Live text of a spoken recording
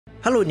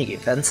Hello indie game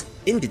fans!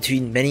 In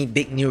between many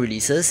big new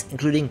releases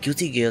including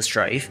Guilty Gear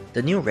Strive,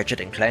 the new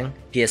Ratchet & Clank,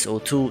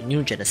 PSO2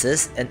 New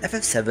Genesis, and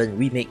FF7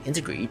 Remake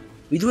Integrate,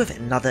 we do have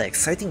another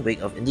exciting week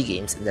of indie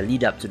games in the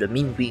lead up to the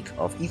main week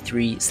of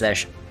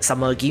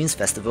E3/Summer Games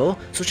Festival,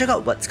 so check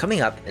out what's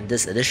coming up in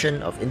this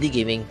edition of Indie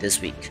Gaming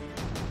this week.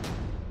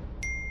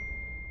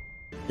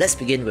 Let's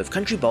begin with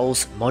Country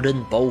Ball's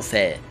Modern Ball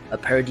Fair, a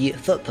parody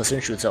third-person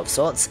shooter of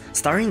sorts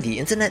starring the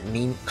internet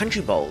meme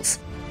Country Balls.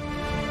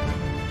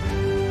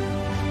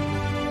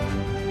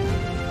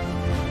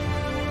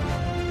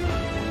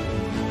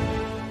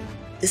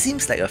 It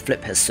seems like a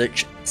flip has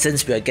switched,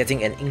 since we are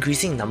getting an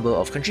increasing number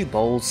of Country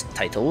Balls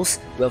titles,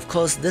 where of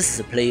course this is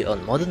a play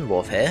on Modern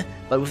Warfare,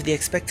 but with the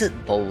expected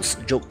balls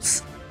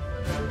jokes.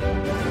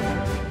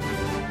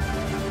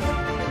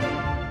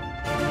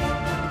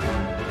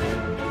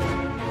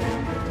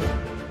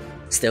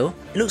 Still,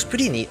 it looks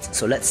pretty neat,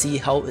 so let's see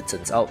how it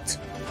turns out.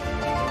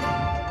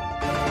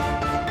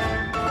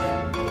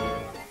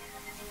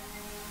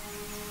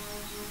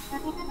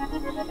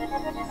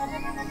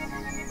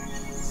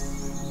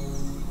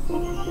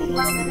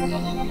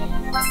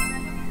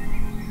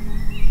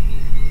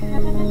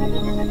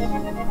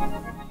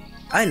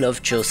 I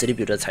love chill city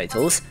builder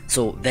titles,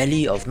 so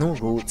Valley of No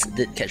Roads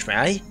did catch my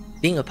eye,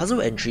 being a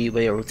puzzle entry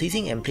where you're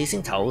rotating and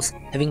placing tiles,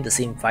 having the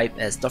same vibe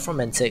as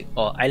Dorfromantik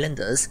or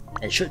Islanders,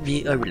 and should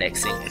be a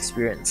relaxing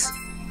experience.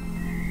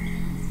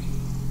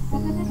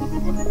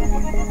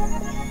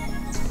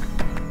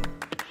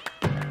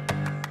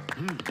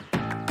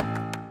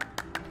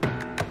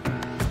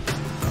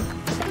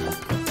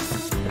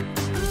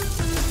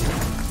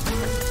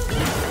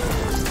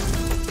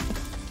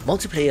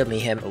 Multiplayer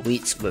mayhem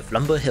awaits with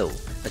Lumber Hill,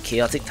 a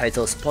chaotic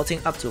title supporting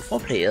up to 4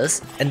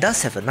 players and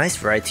does have a nice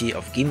variety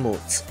of game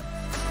modes.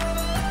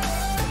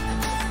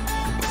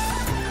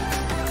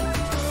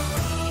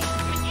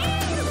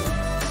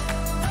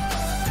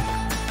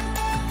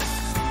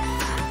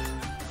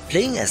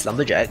 Playing as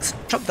lumberjacks,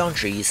 chop down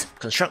trees,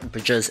 construct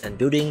bridges and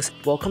buildings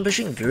while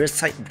accomplishing various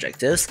side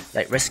objectives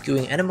like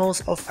rescuing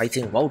animals or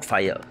fighting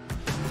wildfire.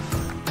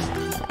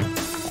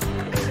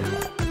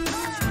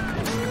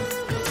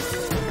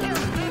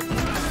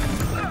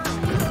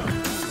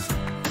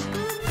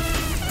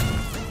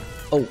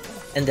 Oh,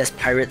 and there's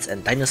pirates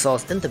and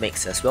dinosaurs in the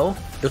mix as well,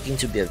 looking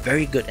to be a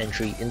very good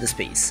entry in the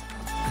space.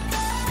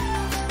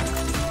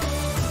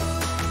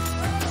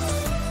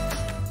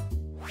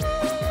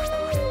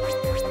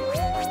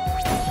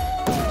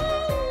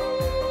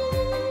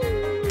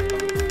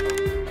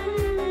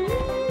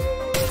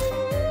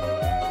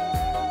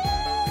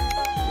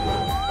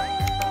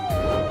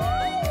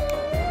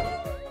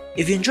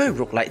 If you enjoy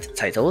roguelite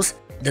titles,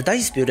 the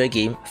dice builder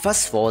game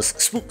Fast Four's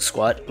Spook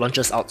Squad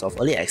launches out of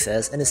early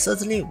access and is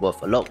certainly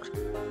worth a look.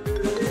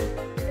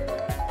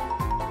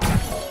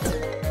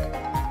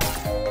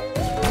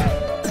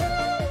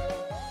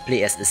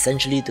 Play as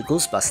essentially the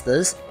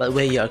Ghostbusters, but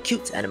where you are a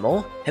cute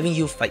animal, having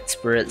you fight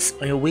spirits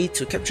on your way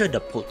to capture the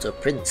Polter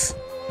Prince.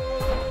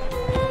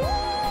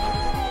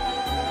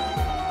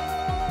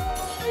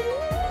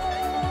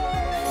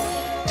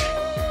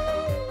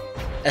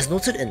 As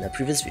noted in a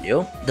previous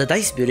video, the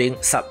dice building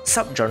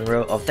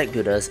sub-genre of deck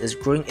builders is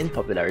growing in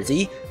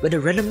popularity, where the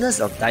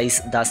randomness of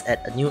dice does add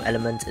a new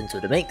element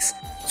into the mix.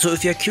 So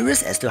if you're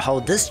curious as to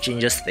how this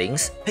changes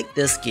things, pick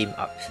this game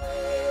up.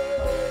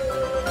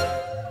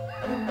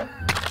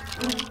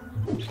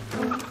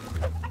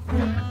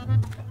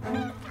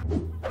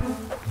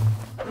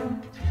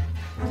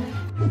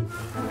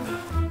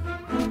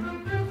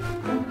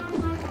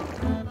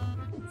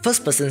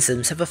 First-person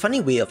sims have a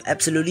funny way of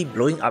absolutely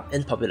blowing up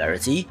in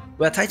popularity,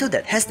 where a title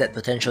that has that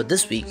potential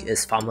this week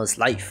is Farmer's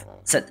Life,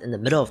 set in the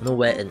middle of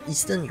nowhere in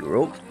Eastern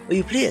Europe, where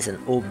you play as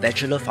an old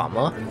bachelor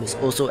farmer who is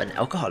also an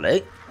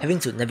alcoholic, having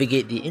to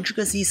navigate the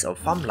intricacies of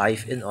farm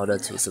life in order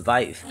to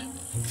survive.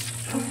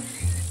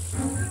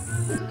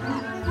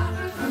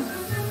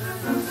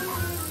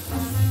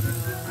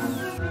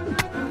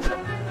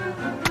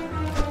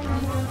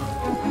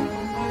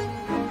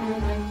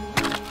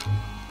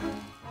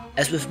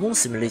 As with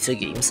most simulator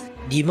games,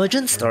 the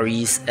emergent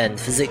stories and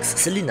physics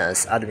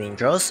silliness are the main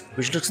draws,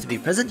 which looks to be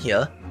present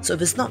here, so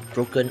if it's not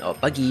broken or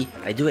buggy,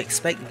 I do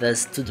expect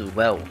this to do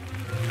well.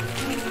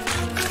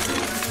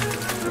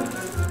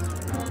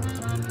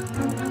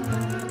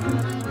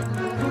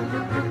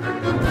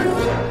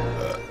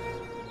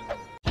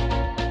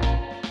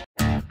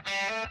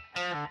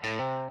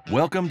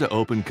 Welcome to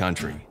Open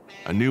Country,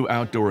 a new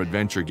outdoor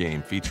adventure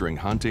game featuring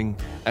hunting,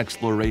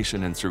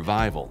 exploration, and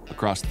survival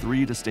across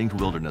 3 distinct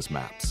wilderness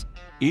maps.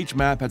 Each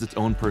map has its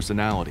own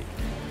personality,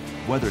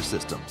 weather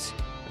systems,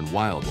 and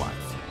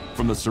wildlife.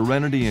 From the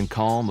serenity and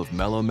calm of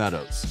Mellow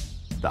Meadows,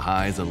 the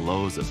highs and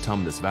lows of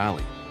Tumnus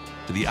Valley,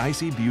 to the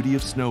icy beauty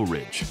of Snow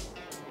Ridge,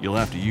 you'll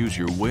have to use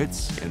your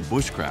wits and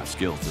bushcraft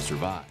skills to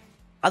survive.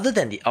 Other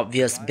than the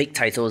obvious big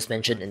titles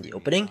mentioned in the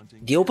opening,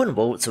 the open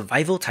world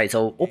survival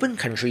title Open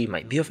Country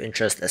might be of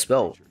interest as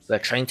well. We're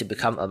trying to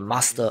become a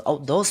master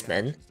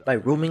outdoorsman by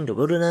roaming the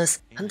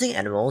wilderness, hunting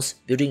animals,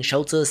 building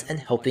shelters, and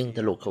helping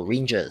the local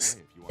rangers.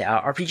 There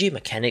are RPG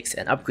mechanics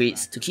and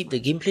upgrades to keep the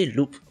gameplay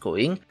loop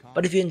going,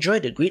 but if you enjoy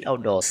the great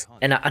outdoors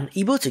and are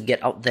unable to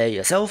get out there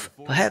yourself,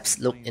 perhaps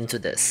look into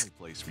this.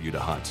 Place for you to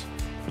hunt.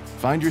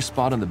 Find your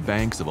spot on the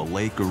banks of a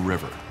lake or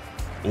river,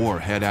 or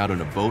head out in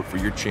a boat for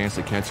your chance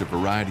to catch a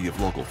variety of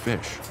local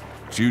fish.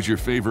 Choose your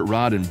favorite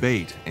rod and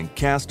bait and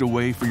cast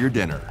away for your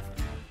dinner.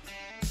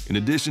 In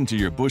addition to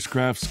your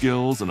bushcraft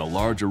skills and a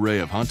large array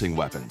of hunting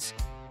weapons,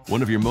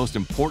 one of your most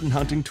important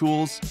hunting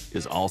tools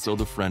is also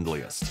the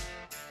friendliest.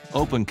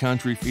 Open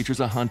Country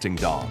features a hunting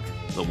dog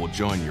that will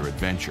join your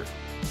adventure.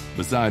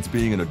 Besides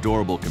being an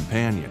adorable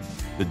companion,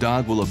 the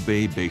dog will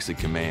obey basic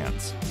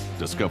commands,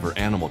 discover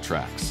animal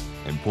tracks,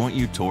 and point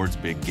you towards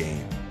big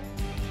game.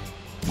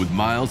 With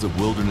miles of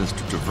wilderness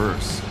to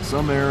traverse,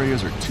 some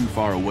areas are too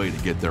far away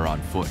to get there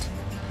on foot.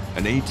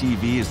 An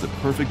ATV is the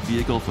perfect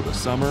vehicle for the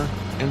summer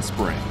and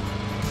spring.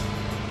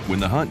 When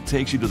the hunt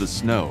takes you to the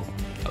snow,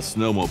 a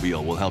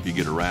snowmobile will help you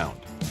get around.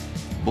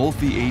 Both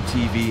the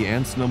ATV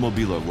and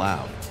snowmobile are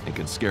loud and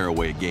can scare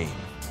away game,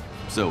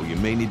 so you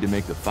may need to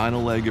make the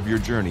final leg of your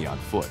journey on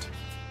foot.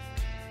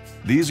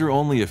 These are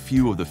only a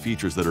few of the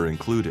features that are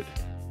included.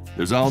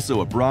 There's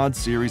also a broad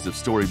series of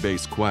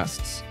story-based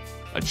quests,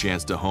 a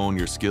chance to hone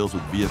your skills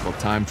with vehicle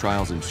time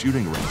trials and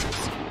shooting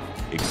ranges,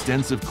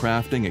 extensive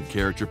crafting and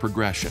character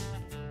progression,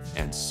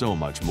 and so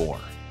much more.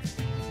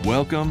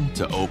 Welcome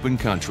to Open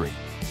Country.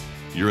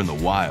 You're in the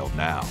wild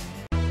now.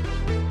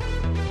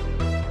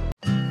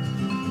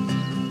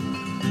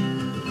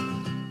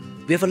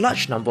 We have a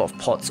large number of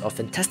ports of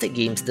fantastic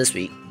games this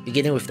week,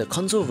 beginning with the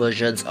console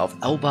versions of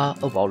Alba,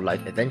 a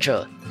Wildlife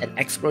Adventure, an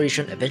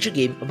exploration adventure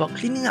game about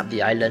cleaning up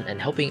the island and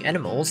helping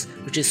animals,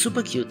 which is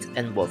super cute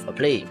and worth a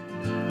play.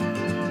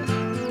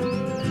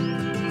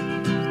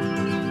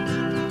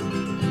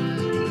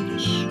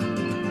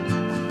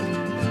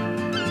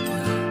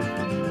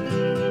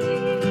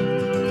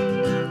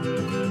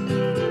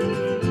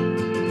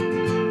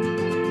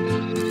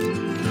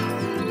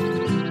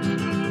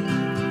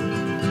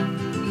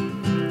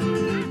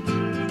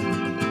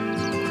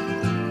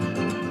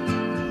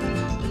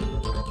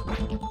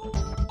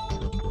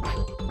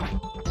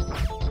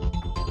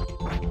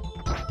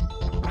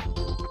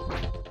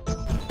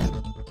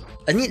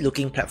 A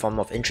neat-looking platform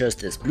of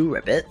interest is Blue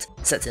Rabbit,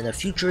 set in a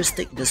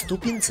futuristic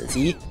dystopian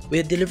city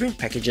where delivering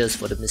packages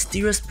for the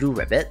mysterious Blue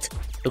Rabbit,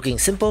 looking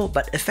simple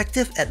but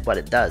effective at what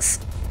it does.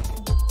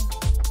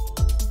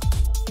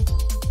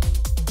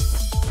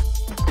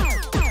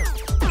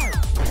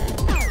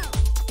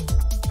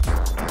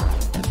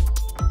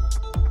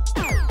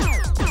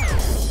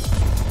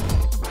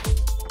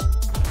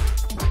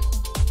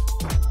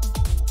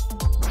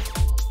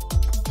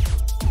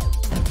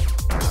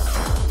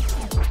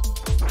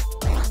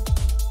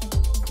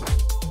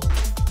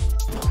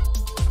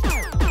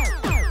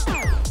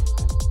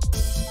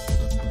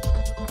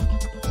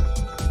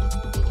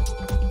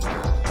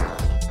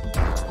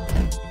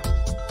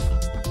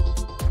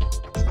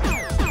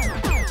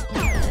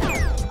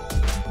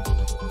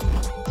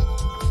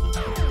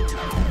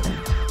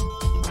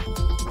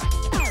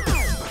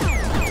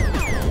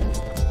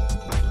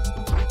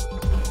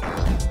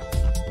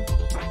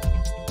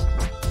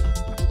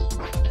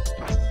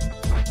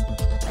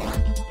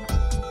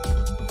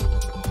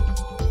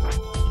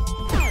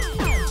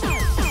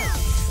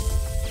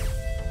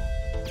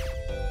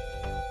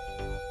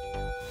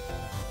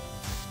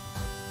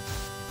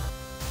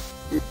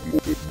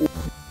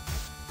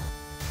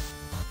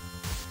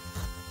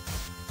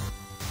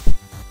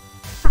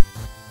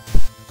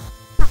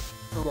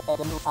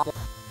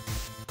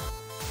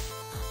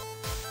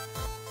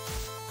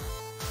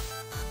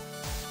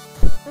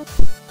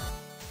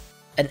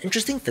 An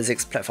interesting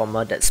physics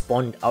platformer that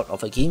spawned out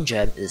of a game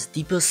jam is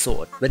Deeper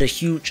Sword, where the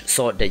huge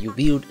sword that you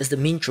wield is the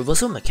main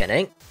traversal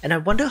mechanic, and I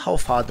wonder how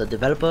far the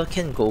developer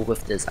can go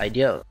with this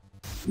idea.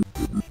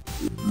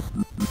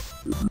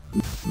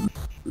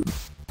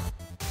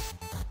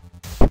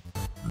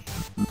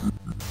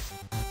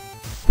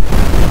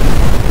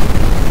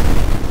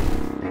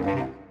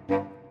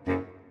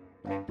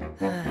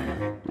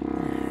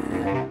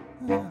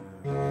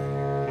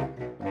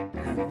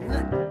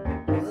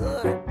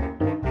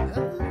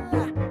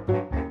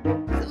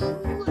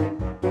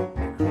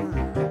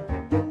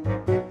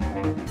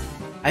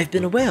 I've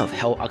been aware of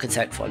Hell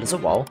Architect for a little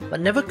while, but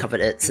never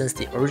covered it since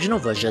the original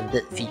version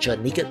did feature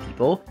naked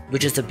people,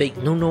 which is a big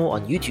no-no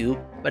on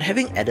YouTube, but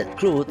having added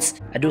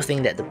clothes, I do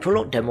think that the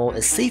prologue demo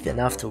is safe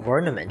enough to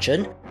warrant a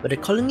mention, but the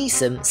colony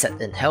sim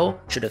set in Hell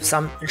should have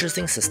some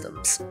interesting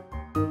systems.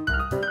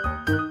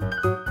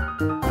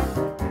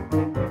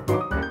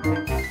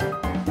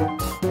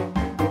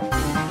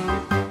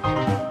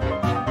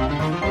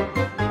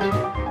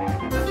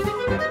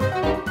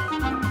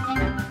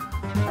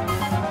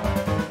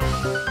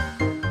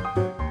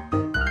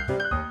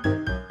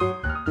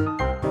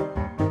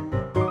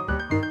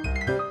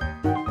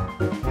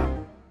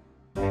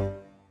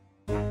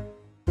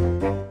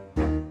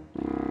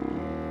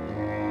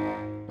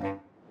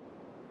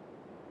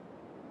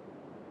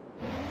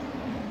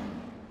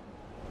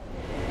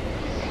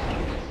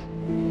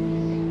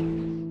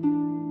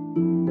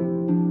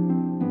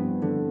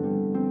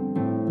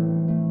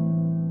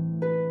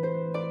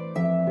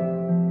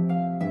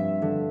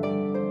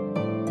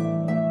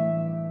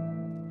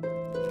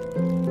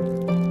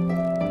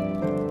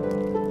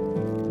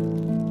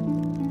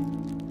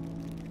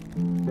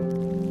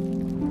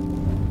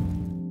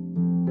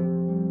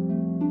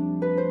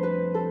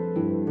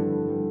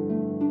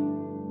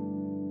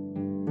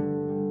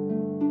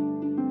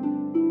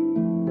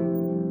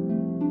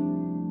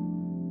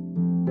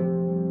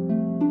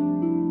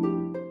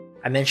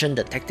 mentioned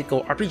the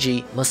tactical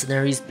RPG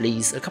Mercenaries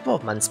Blaze a couple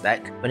of months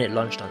back when it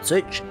launched on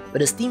Switch, but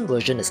the Steam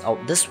version is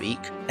out this week,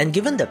 and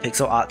given the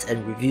pixel art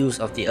and reviews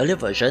of the earlier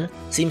version,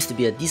 seems to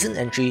be a decent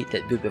entry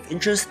that will be of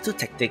interest to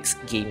tactics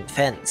game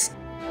fans.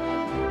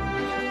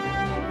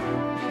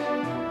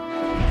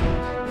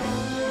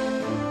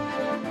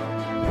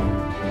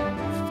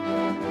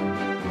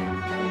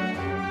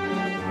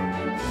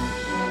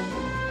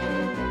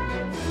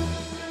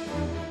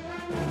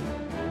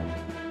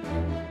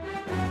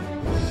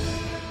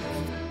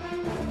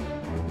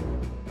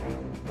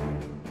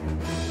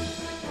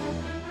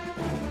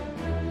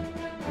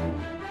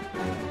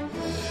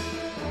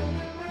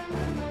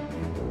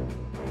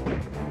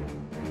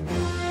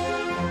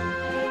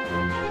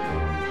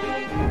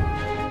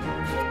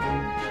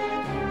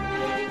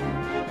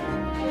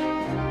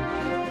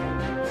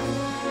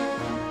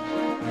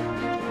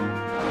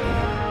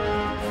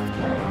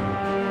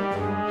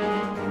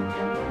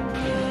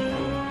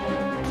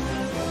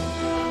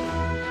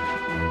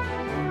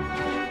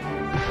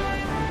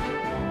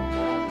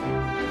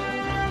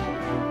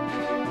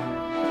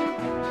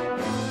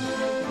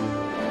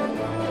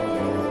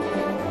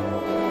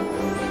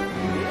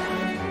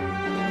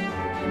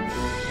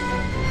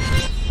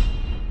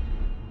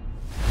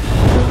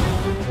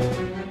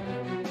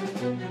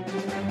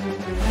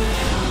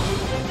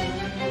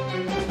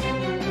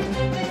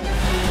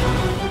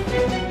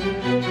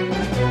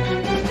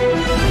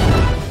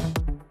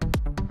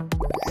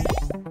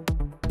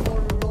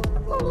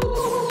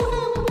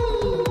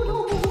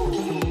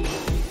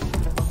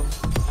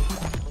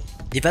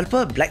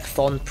 Developer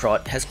Blackthorn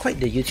Prod has quite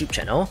the YouTube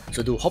channel,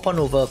 so do hop on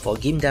over for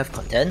game dev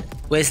content,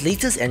 where his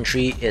latest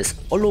entry is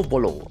Olo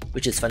Bolo,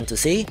 which is fun to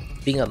say,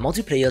 being a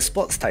multiplayer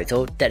sports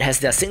title that has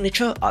their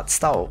signature art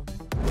style.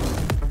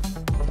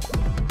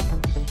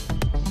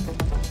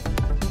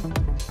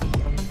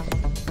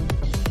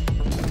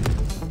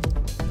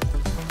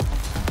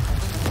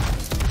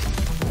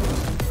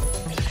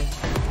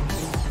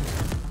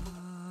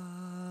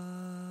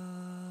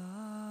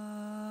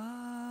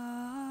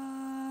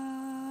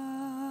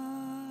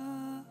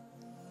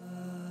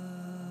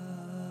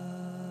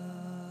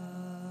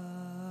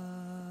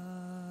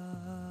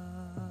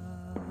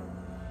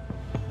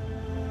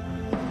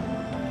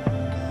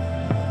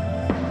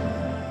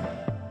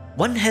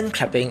 One hand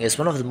clapping is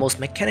one of the most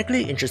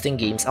mechanically interesting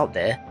games out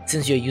there,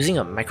 since you're using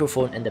a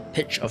microphone and the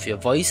pitch of your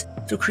voice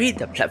to create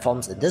the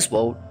platforms in this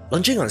world,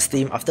 launching on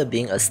Steam after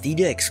being a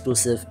Stadia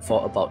exclusive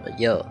for about a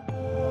year.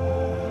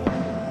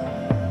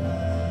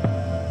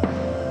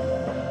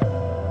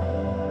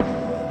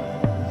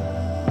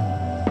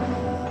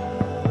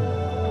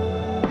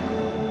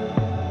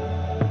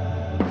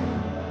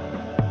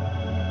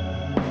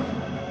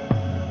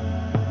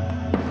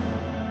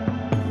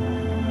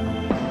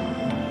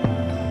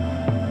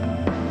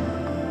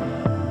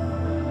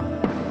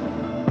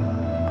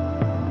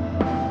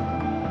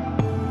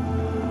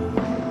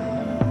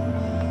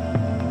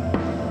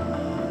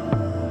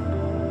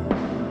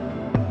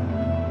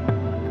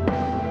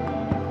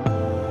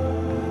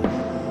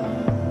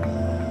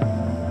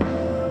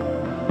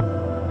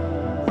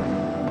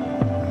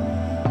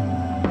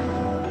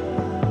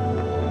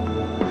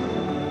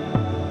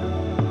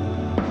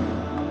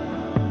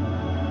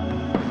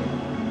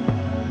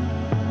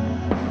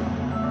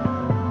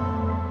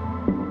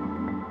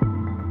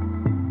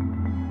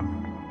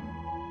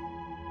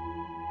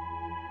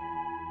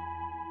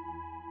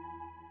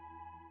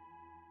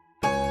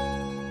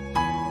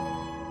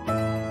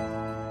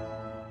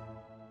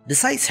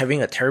 Besides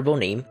having a terrible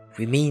name,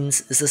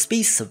 Remains is a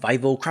space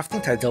survival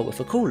crafting title with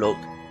a cool look,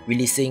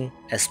 releasing,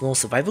 as most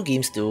survival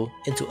games do,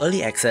 into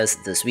early access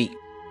this week.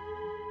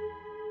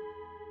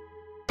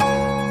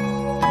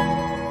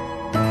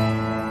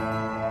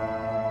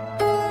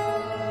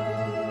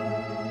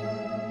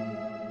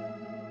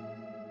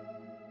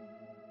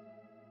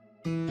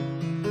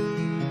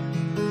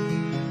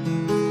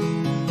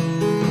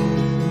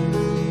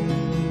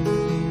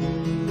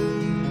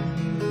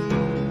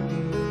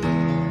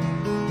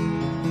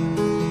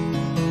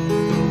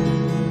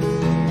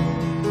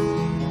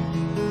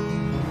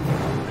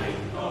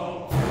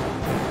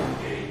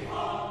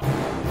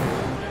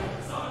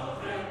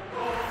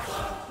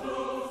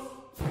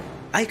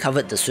 I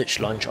covered the Switch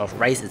launch of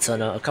Rise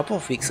Eternal a couple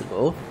of weeks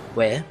ago,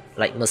 where,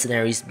 like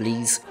Mercenaries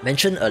Blaze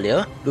mentioned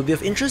earlier, will be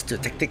of interest to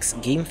tactics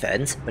game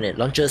fans when it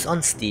launches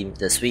on Steam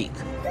this week.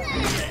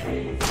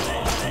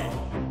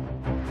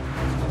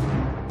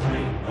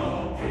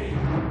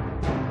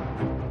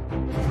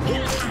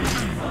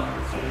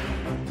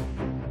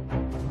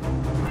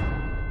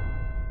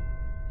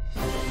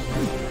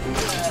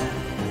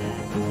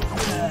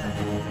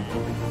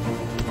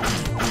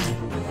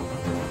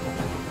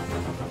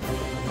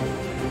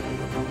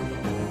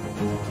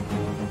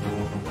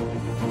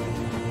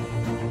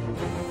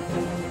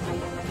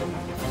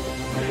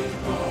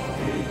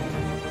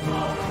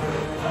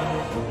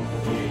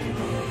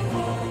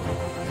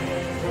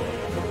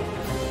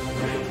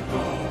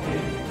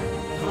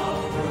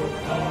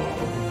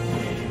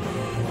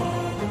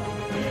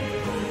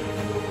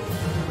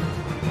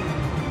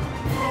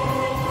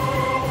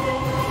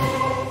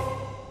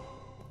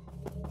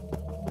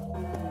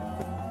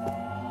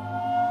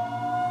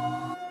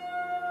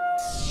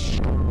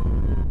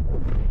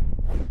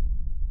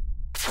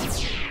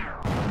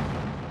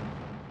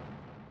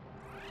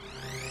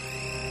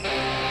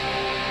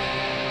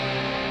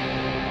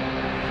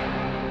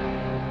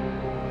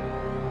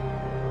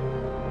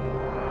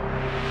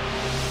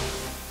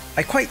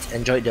 I quite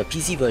enjoyed the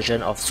PC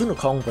version of Sun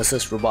Wukong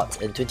vs Robots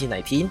in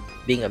 2019,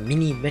 being a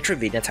mini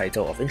Metroidvania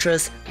title of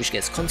interest which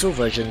gets console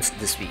versions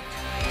this week.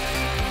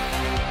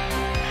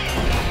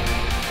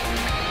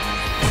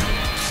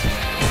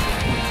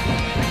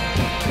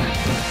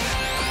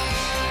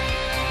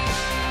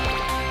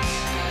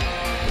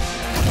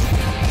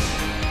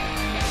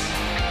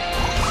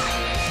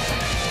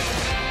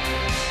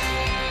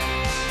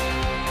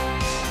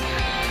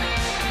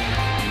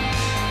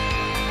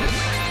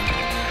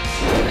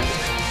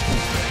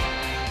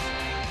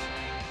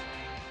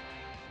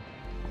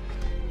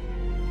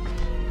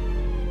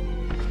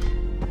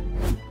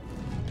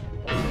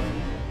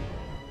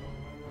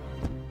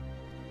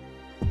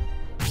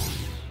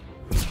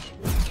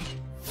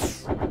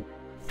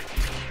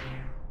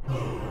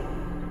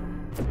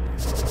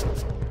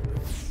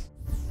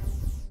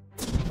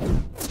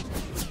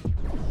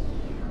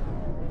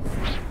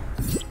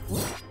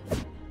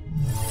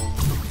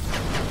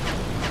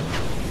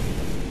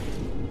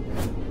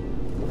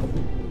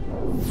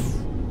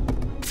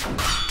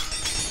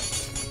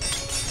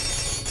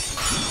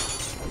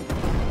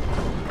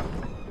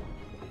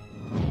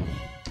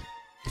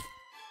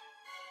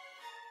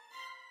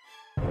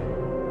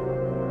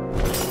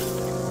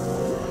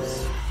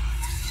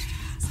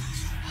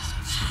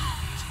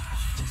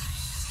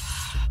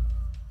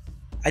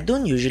 I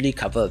don't usually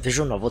cover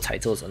visual novel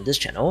titles on this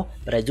channel,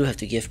 but I do have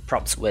to give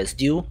props where it's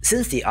due,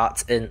 since the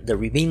art in The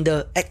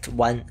Remainder Act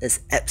 1 is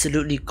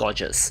absolutely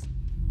gorgeous.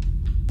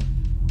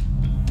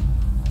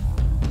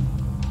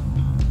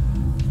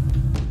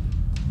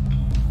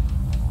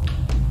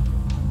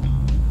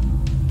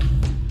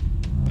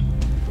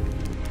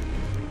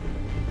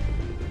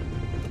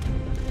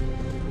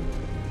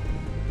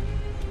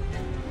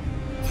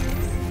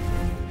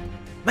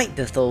 Mike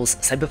Bethel's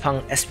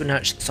cyberpunk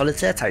espionage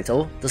solitaire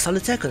title, The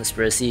Solitaire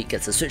Conspiracy,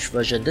 gets a Switch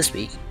version this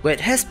week, where it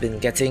has been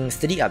getting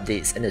steady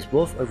updates and is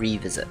worth a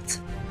revisit.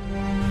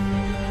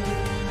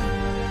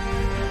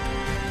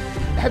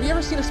 Have you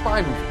ever seen a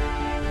spy movie?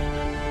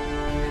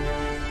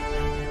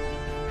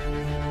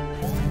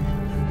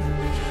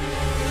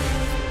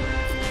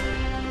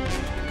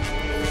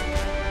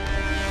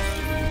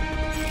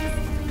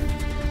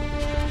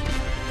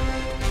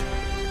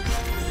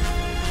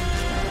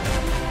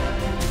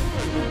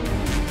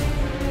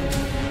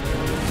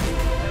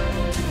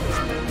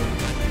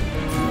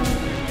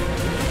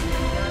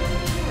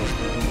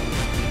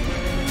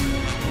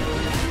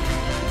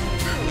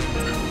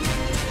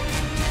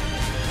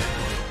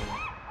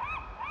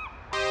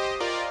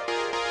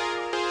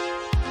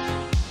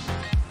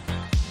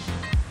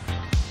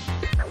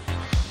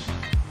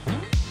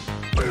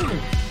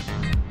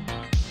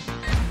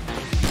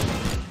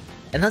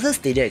 Another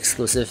Stadia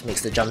exclusive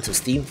makes the jump to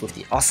Steam with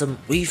the awesome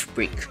Wave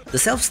Break, the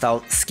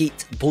self-styled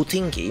skate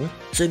boating game.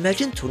 So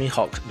imagine Tony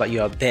Hawk but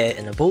you're a bear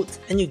in a boat,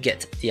 and you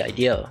get the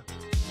idea.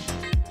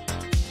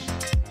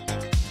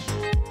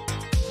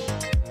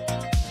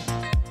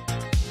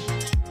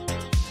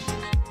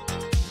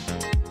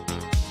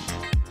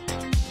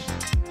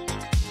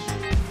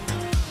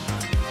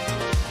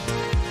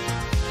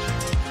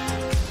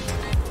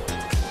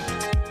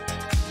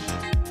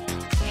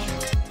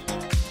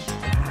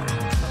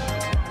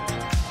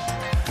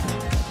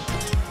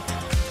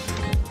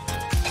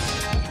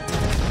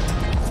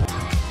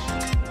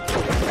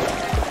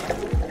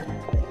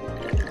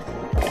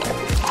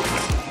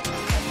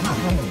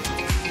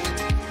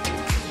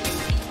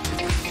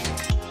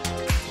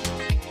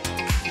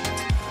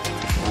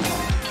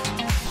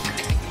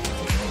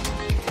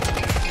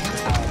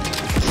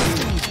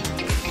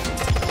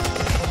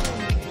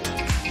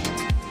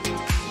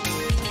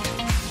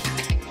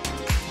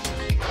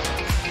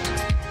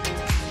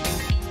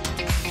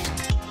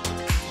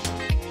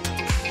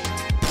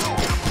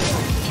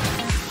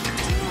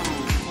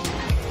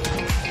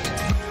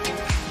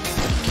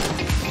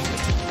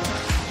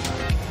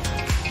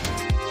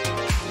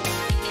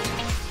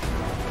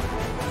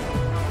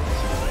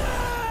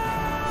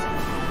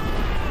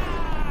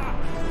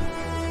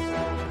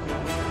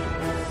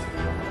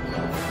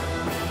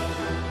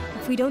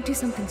 If we don't do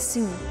something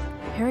soon,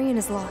 Harrion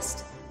is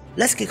lost.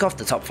 Let's kick off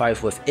the top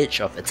 5 with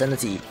Edge of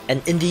Eternity,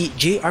 an indie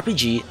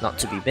JRPG not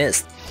to be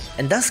missed,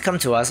 and does come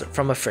to us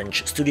from a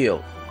French studio.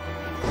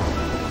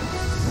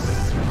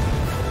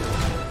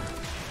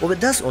 While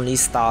it does only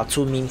star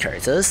 2 main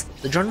characters,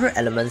 the genre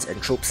elements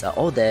and tropes are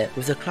all there,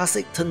 with the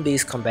classic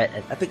turn-based combat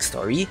and epic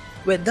story,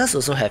 where it does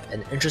also have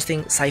an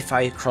interesting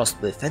sci-fi crossed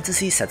with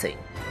fantasy setting.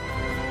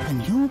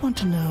 And you want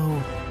to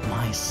know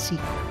my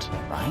secret,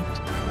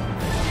 right?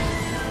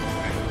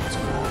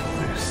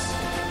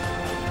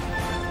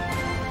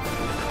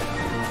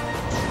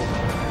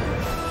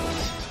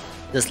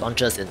 This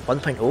launches in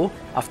 1.0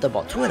 after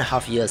about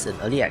 2.5 years in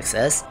early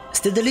access,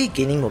 steadily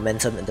gaining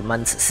momentum in the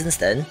months since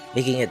then,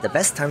 making it the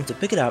best time to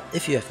pick it up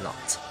if you have not.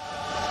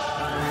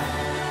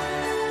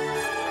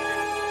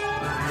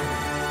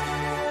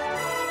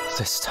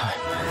 This time,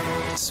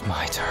 it's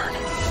my turn.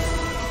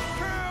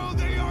 Kill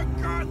the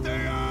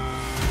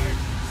Arcathians!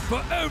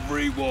 For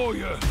every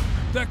warrior,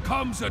 there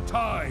comes a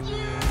time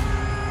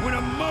when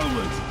a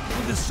moment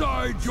will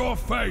decide your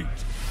fate.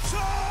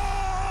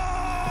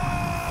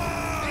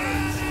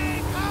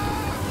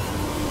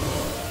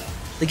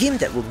 The game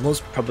that would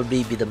most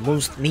probably be the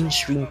most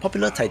mainstream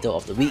popular title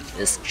of the week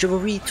is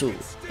Chivalry 2,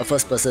 a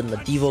first-person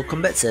medieval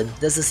combat sim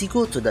that's the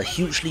sequel to the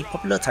hugely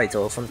popular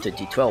title from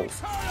 2012.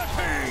 Find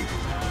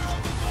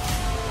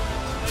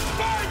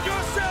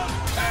yourself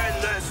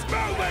in this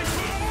moment!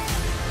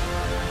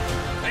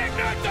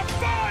 Ignite the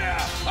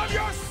fire of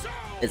your soul!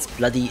 It's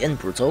bloody and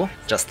brutal,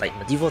 just like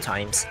medieval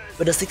times,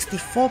 but the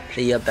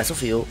 64-player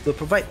battlefield will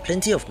provide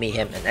plenty of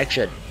mayhem and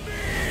action.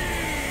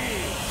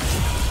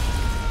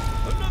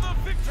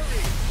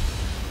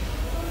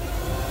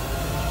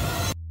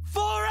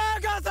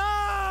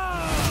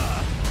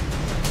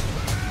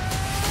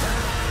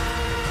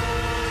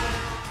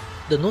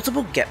 The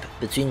notable gap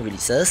between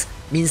releases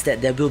means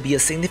that there will be a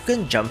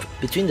significant jump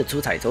between the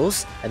two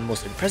titles, and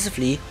most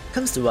impressively,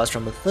 comes to us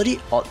from a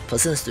 30-odd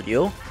person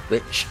studio,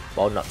 which,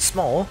 while not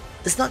small,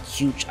 is not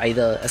huge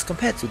either as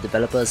compared to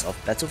developers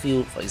of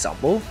Battlefield, for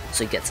example,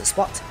 so it gets a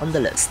spot on the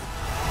list.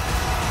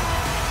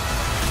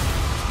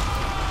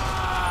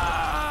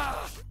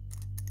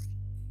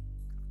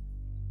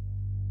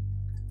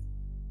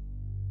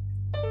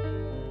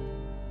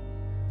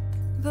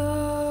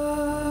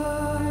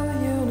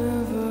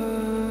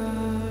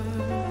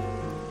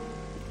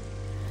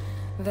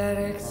 That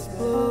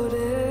exploded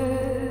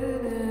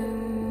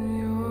in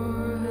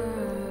your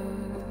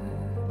head.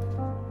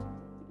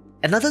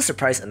 Another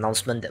surprise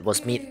announcement that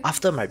was made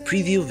after my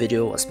preview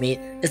video was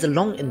made is the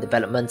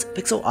long-in-development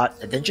pixel art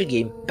adventure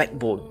game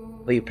Backbone,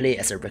 where you play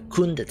as a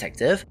raccoon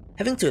detective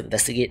having to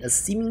investigate a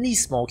seemingly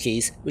small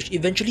case which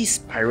eventually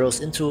spirals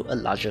into a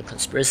larger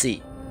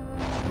conspiracy.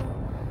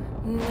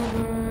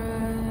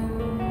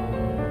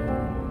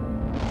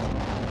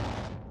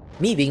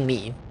 Me being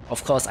me,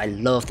 of course I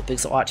love the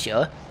pixel art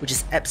here, which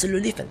is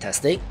absolutely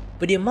fantastic,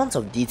 but the amount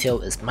of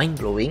detail is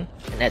mind-blowing,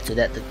 and add to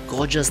that the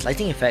gorgeous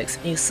lighting effects,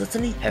 and you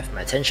certainly have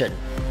my attention.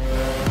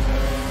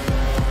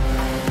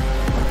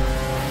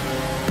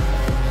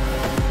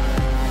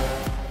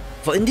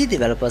 For indie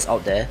developers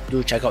out there,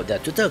 do check out their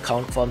Twitter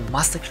account for a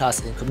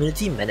masterclass in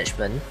community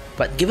management,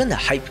 but given the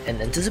hype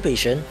and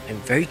anticipation, I'm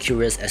very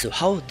curious as to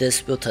how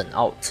this will turn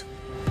out.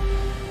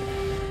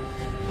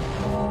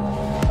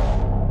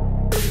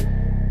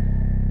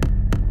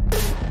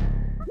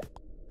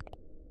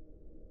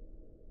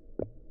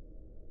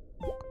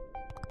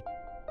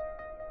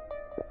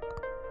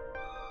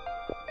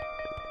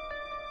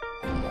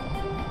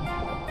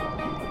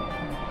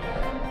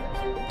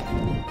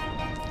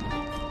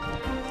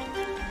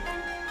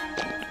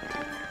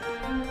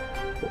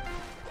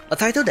 A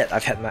title that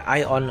I've had my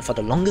eye on for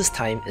the longest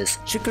time is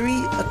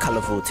Chicory: A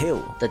Colorful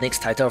Tale, the next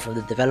title from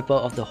the developer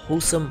of the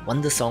wholesome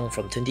Wonder Song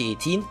from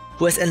 2018,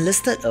 who has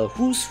enlisted a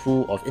who's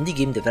who of indie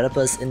game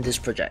developers in this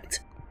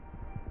project.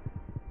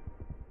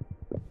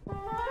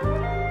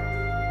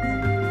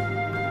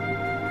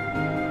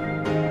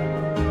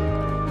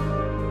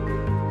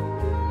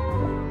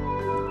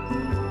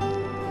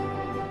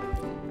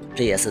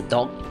 Play as a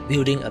dog,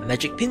 wielding a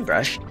magic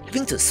paintbrush,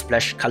 having to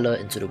splash colour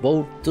into the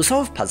world to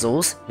solve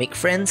puzzles, make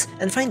friends,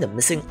 and find the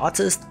missing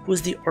artist who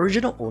is the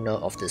original owner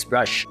of this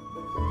brush.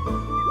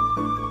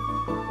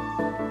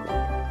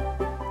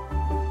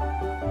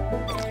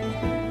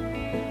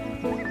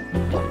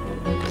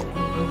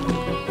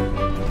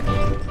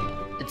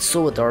 It's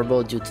so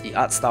adorable due to the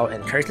art style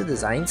and character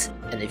designs,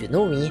 and if you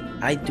know me,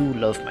 I do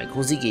love my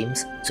cozy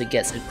games, so it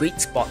gets a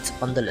great spot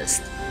on the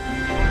list.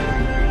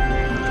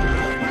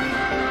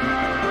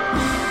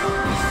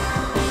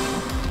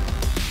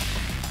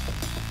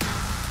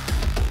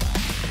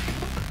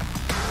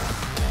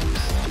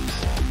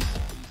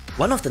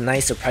 One of the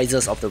nice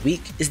surprises of the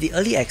week is the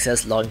early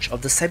access launch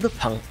of the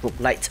cyberpunk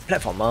roguelite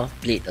platformer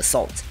Blade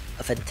Assault,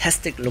 a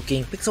fantastic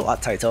looking pixel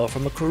art title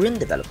from a Korean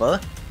developer,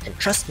 and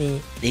trust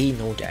me, they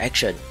know their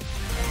action.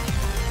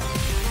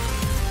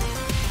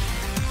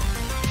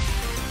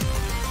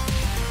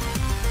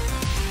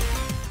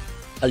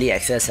 Early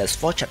access has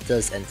 4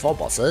 chapters and 4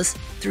 bosses,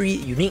 3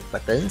 unique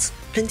weapons,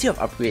 plenty of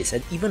upgrades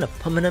and even a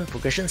permanent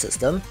progression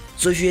system,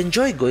 so if you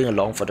enjoy going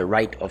along for the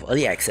ride of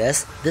early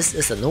access, this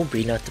is a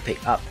no-brainer to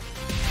pick up.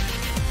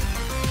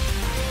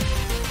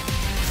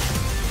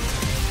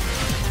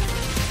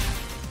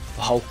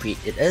 For how great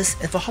it is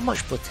and for how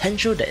much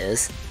potential there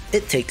is,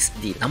 it takes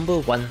the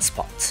 #1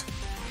 spot.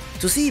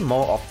 To see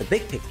more of the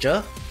big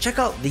picture, check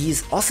out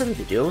these awesome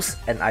videos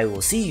and I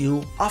will see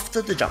you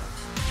after the jump.